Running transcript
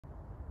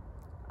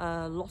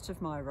A lot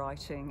of my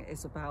writing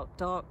is about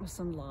darkness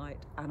and light,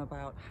 and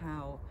about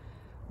how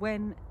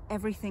when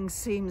everything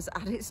seems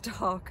at its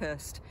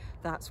darkest,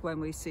 that's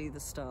when we see the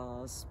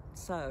stars.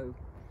 So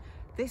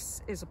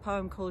this is a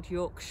poem called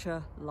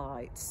Yorkshire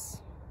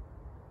Lights.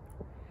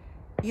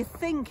 You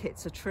think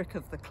it's a trick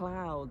of the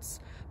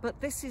clouds,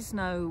 but this is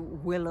no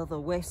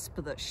will-o'-the-wisp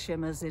that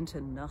shimmers into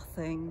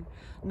nothing,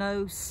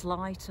 no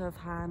sleight of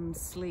hand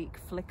sleek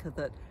flicker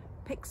that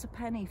picks a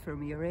penny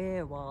from your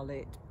ear while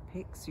it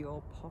picks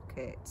your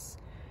pockets.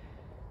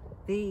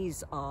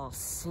 These are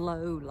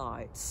slow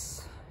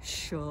lights,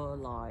 sure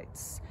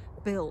lights,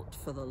 built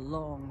for the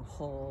long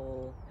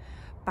haul,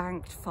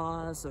 banked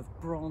fires of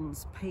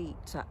bronze peat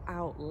to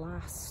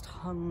outlast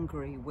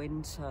hungry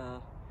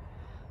winter,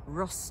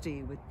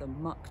 rusty with the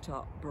mucked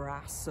up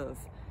brass of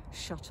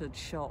shuttered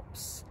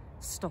shops,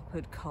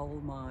 stoppered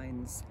coal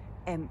mines,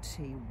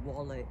 empty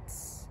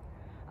wallets,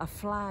 a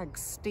flag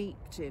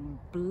steeped in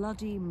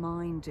bloody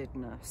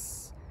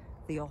mindedness,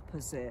 the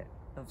opposite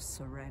of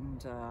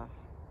surrender.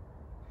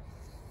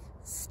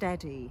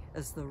 Steady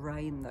as the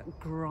rain that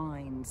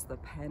grinds the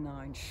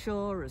Pennine,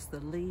 sure as the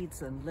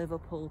Leeds and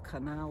Liverpool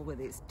Canal with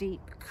its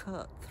deep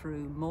cut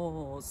through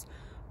moors,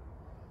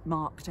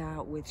 marked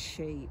out with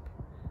sheep,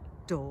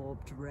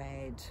 daubed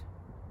red.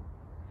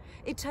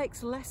 It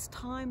takes less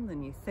time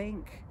than you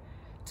think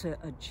to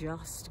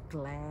adjust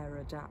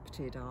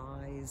glare-adapted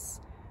eyes,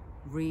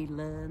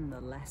 relearn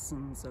the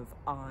lessons of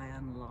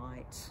iron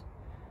light,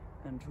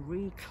 and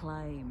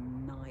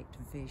reclaim night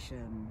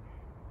vision.